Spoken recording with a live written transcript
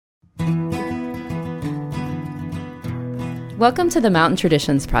Welcome to the Mountain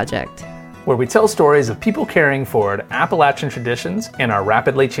Traditions Project, where we tell stories of people carrying forward Appalachian traditions in our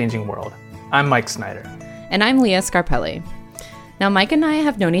rapidly changing world. I'm Mike Snyder. And I'm Leah Scarpelli. Now, Mike and I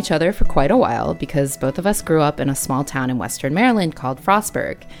have known each other for quite a while because both of us grew up in a small town in Western Maryland called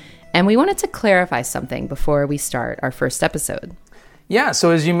Frostburg. And we wanted to clarify something before we start our first episode. Yeah,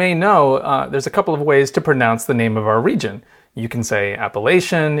 so as you may know, there's a couple of ways to pronounce the name of our region. You can say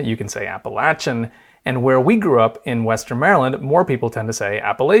Appalachian, you can say Appalachian, and where we grew up in Western Maryland, more people tend to say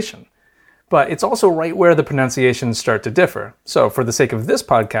Appalachian. But it's also right where the pronunciations start to differ. So for the sake of this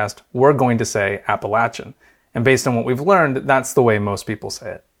podcast, we're going to say Appalachian. And based on what we've learned, that's the way most people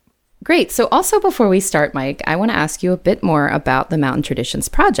say it. Great. So also before we start, Mike, I want to ask you a bit more about the Mountain Traditions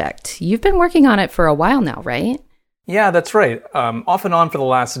Project. You've been working on it for a while now, right? Yeah, that's right. Off and on for the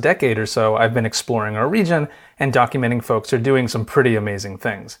last decade or so, I've been exploring our region and documenting folks who are doing some pretty amazing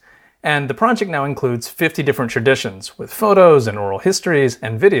things. And the project now includes 50 different traditions with photos and oral histories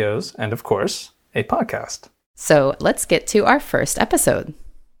and videos, and of course, a podcast. So let's get to our first episode.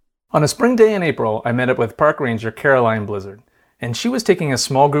 On a spring day in April, I met up with Park Ranger Caroline Blizzard, and she was taking a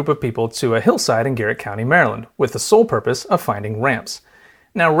small group of people to a hillside in Garrett County, Maryland, with the sole purpose of finding ramps.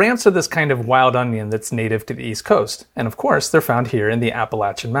 Now, ramps are this kind of wild onion that's native to the East Coast, and of course, they're found here in the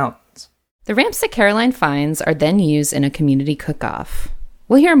Appalachian Mountains. The ramps that Caroline finds are then used in a community cook-off.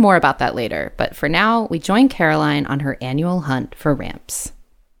 We'll hear more about that later, but for now, we join Caroline on her annual hunt for ramps.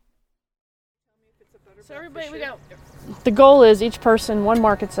 So everybody, the goal is each person one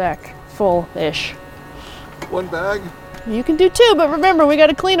market sack full-ish. One bag? You can do two, but remember, we got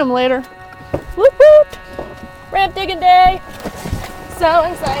to clean them later. Whoop whoop! Ramp digging day! So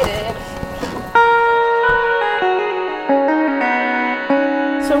excited!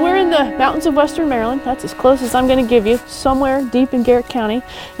 So we're in the mountains of Western Maryland. That's as close as I'm going to give you. Somewhere deep in Garrett County.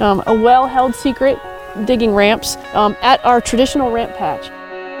 A well-held secret, digging ramps at our traditional ramp patch.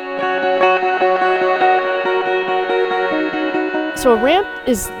 So a ramp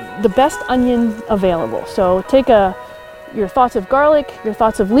is the best onion available. So take your thoughts of garlic, your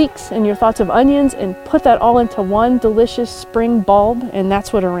thoughts of leeks, and your thoughts of onions and put that all into one delicious spring bulb, and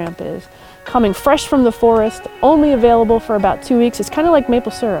that's what a ramp is. Coming fresh from the forest, only available for about 2 weeks. It's kind of like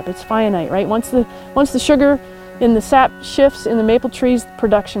maple syrup. It's finite, right? Once the sugar in the sap shifts in the maple trees,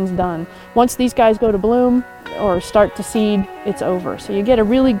 production's done. Once these guys go to bloom or start to seed, it's over. So you get a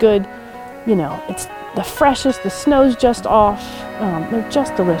really good, it's the freshest, the snow's just off. They're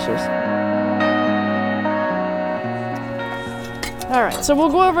just delicious. All right, so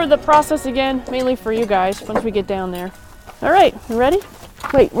we'll go over the process again, mainly for you guys, once we get down there. All right, you ready?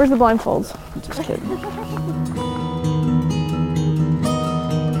 Wait, where's the blindfolds? Just kidding.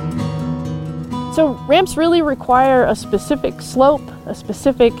 So ramps really require a specific slope, a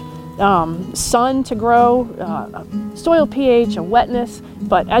specific sun to grow, soil pH, a wetness.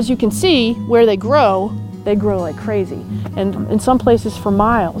 But as you can see, where they grow like crazy. And in some places for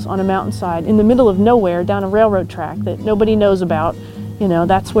miles on a mountainside, in the middle of nowhere, down a railroad track that nobody knows about,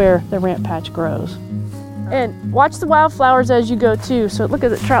 that's where the ramp patch grows. And watch the wildflowers as you go too. So look at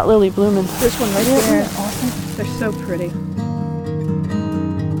the trout lily blooming. This one right there. Awesome. They're so pretty.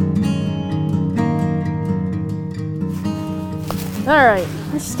 All right,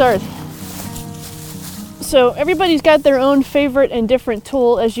 let's start. So everybody's got their own favorite and different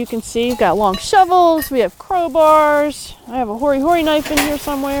tool, as you can see. We've got long shovels, we have crowbars. I have a hori-hori knife in here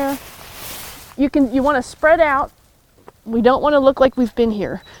somewhere. You want to spread out. We don't want to look like we've been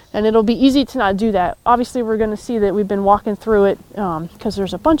here, and it'll be easy to not do that. Obviously, we're going to see that we've been walking through it because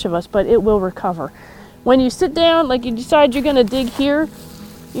there's a bunch of us, but it will recover. When you sit down, like you decide you're going to dig here,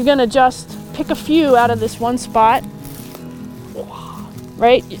 you're going to just pick a few out of this one spot,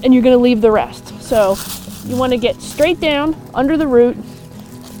 right? And you're going to leave the rest. So you want to get straight down under the root,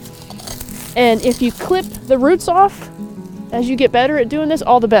 and if you clip the roots off, as you get better at doing this,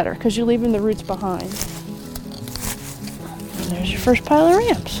 all the better, because you're leaving the roots behind. There's your first pile of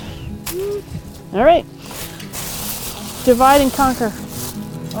ramps. All right. Divide and conquer.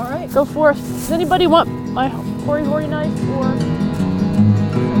 All right, go forth. Does anybody want my hori-hori knife or?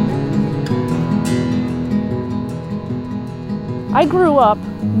 I grew up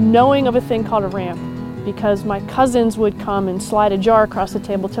knowing of a thing called a ramp because my cousins would come and slide a jar across the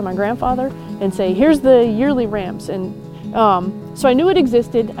table to my grandfather and say, here's the yearly ramps. And so I knew it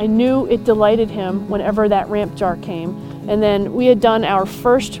existed. I knew it delighted him whenever that ramp jar came. And then we had done our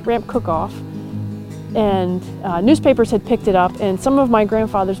first ramp cook-off, and newspapers had picked it up, and some of my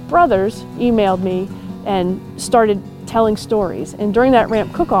grandfather's brothers emailed me and started telling stories. And during that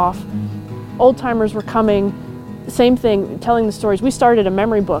ramp cook-off, old-timers were coming same thing, telling the stories. We started a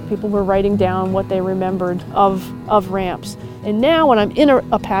memory book. People were writing down what they remembered of ramps. And now when I'm in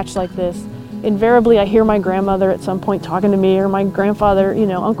a patch like this, invariably I hear my grandmother at some point talking to me, or my grandfather,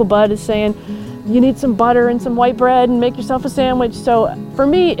 Uncle Bud is saying, you need some butter and some white bread and make yourself a sandwich. So for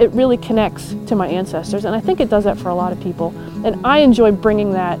me, it really connects to my ancestors, and I think it does that for a lot of people. And I enjoy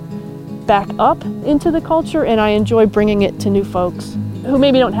bringing that back up into the culture, and I enjoy bringing it to new folks who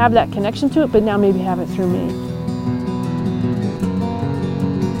maybe don't have that connection to it, but now maybe have it through me.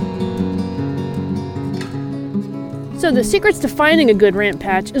 So the secrets to finding a good ramp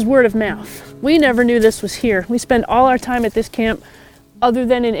patch is word of mouth. We never knew this was here. We spend all our time at this camp other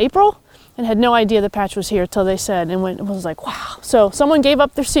than in April, and had no idea the patch was here till they said, and it was like, wow. So someone gave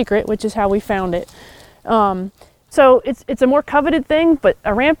up their secret, which is how we found it. So it's a more coveted thing, but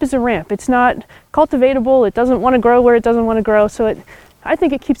a ramp is a ramp. It's not cultivatable. It doesn't want to grow where it doesn't want to grow. So I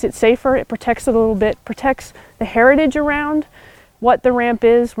think it keeps it safer. It protects it a little bit, protects the heritage around what the ramp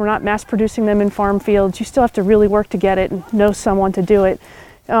is. We're not mass producing them in farm fields. You still have to really work to get it and know someone to do it.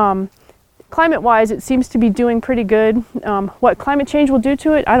 Climate-wise, it seems to be doing pretty good. What climate change will do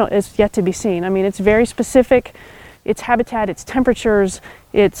to it, it's yet to be seen. I mean, it's very specific. Its habitat, its temperatures,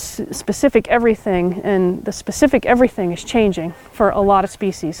 its specific everything, and the specific everything is changing for a lot of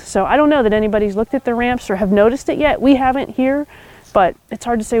species. So I don't know that anybody's looked at the ramps or have noticed it yet. We haven't here, but it's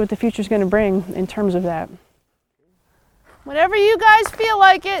hard to say what the future's going to bring in terms of that. Whenever you guys feel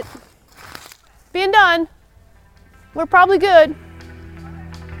like it, being done, we're probably good.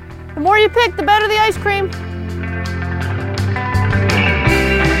 The more you pick, the better the ice cream.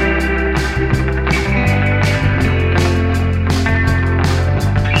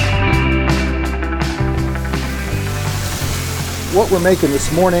 What we're making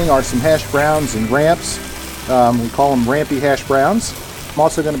this morning are some hash browns and ramps. We call them rampy hash browns. I'm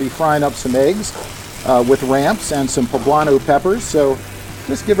also going to be frying up some eggs with ramps and some poblano peppers. So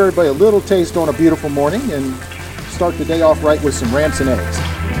just give everybody a little taste on a beautiful morning and start the day off right with some ramps and eggs.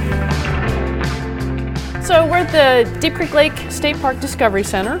 So we're at the Deep Creek Lake State Park Discovery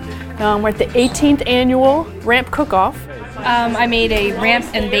Center. We're at the 18th annual Ramp Cook-Off. I made a ramp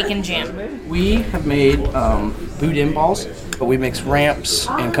and bacon jam. We have made boudin balls, but we mix ramps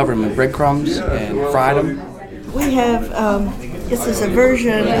and covered them in breadcrumbs and fried them. We have, this is a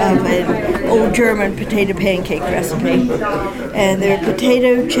version of an old German potato pancake recipe. And they're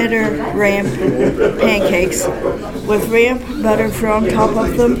potato cheddar ramp pancakes with ramp butter on top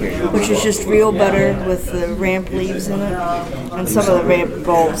of them, which is just real butter with the ramp leaves in it, and some of the ramp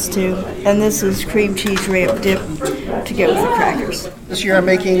balls too. And this is cream cheese ramp dip to go with the crackers. This year I'm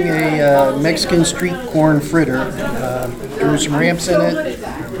making a Mexican street corn fritter. There's some ramps in it.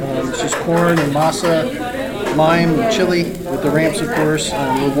 It's just corn and masa, lime, and chili with the ramps, of course,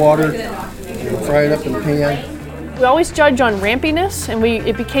 with water. Fry it up in the pan. We always judge on rampiness, and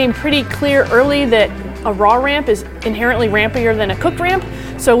it became pretty clear early that a raw ramp is inherently rampier than a cooked ramp.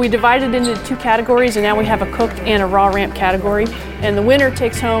 So we divided into two categories, and now we have a cooked and a raw ramp category. And the winner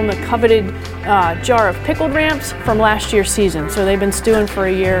takes home the coveted jar of pickled ramps from last year's season. So they've been stewing for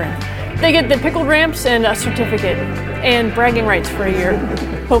a year. And they get the pickled ramps and a certificate and bragging rights for a year.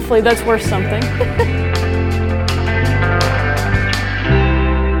 Hopefully that's worth something.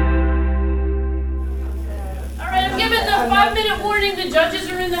 All right, I'm giving the 5-minute warning. The judges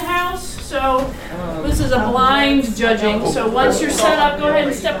are in the house. So this is a blind judging. So once you're set up, go ahead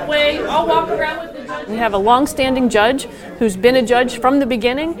and step away. I'll walk around with the judge. We have a long-standing judge who's been a judge from the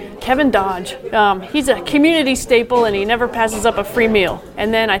beginning, Kevin Dodge. He's a community staple, and he never passes up a free meal.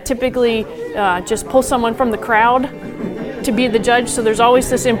 And then I typically just pull someone from the crowd to be the judge. So there's always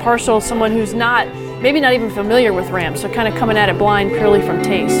this impartial, someone who's maybe not even familiar with ramps, so kind of coming at it blind purely from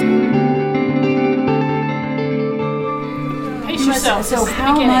taste. So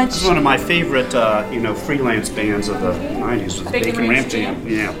how much? It's one of my favorite, freelance bands of the '90s was Bacon Ramp Jam.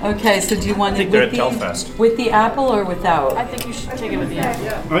 Yeah. Okay, so do you want it with the apple or without? I think you should take it with the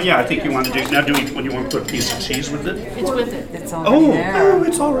apple. Oh yeah, I think you want to do. Now, do you want to put a piece of cheese with it? It's with it. It's already there. Oh,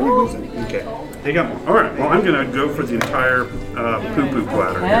 it's already with it. Okay. There you go. All right. Well, I'm going to go for the entire poo-poo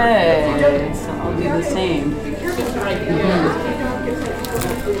platter. Hey, so I'll do the same.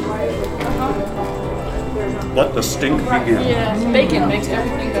 Let the stink begin. Yes, bacon makes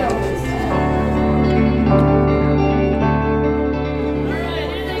everything better.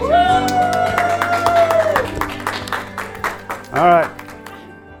 All right.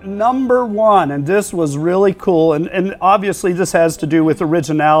 Number one, and this was really cool, and obviously this has to do with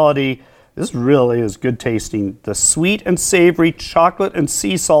originality. This really is good tasting. The sweet and savory chocolate and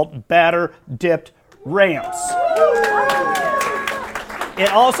sea salt batter dipped ramps. It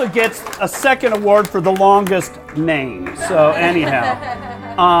also gets a second award for the longest name. So anyhow,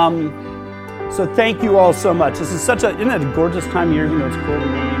 so thank you all so much. This is isn't it a gorgeous time of year? You know, it's cold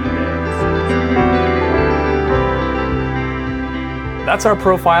and rainy today. That's our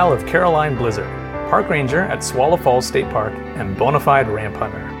profile of Caroline Blizzard, park ranger at Swallow Falls State Park and bona fide ramp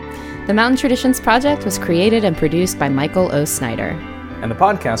hunter. The Mountain Traditions Project was created and produced by Michael O. Snyder. And the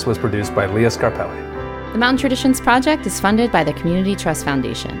podcast was produced by Leah Scarpelli. The Mountain Traditions Project is funded by the Community Trust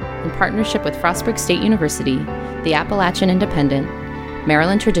Foundation in partnership with Frostburg State University, the Appalachian Independent,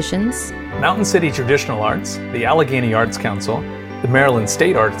 Maryland Traditions, Mountain City Traditional Arts, the Allegheny Arts Council, the Maryland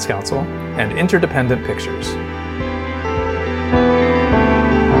State Arts Council, and Interdependent Pictures.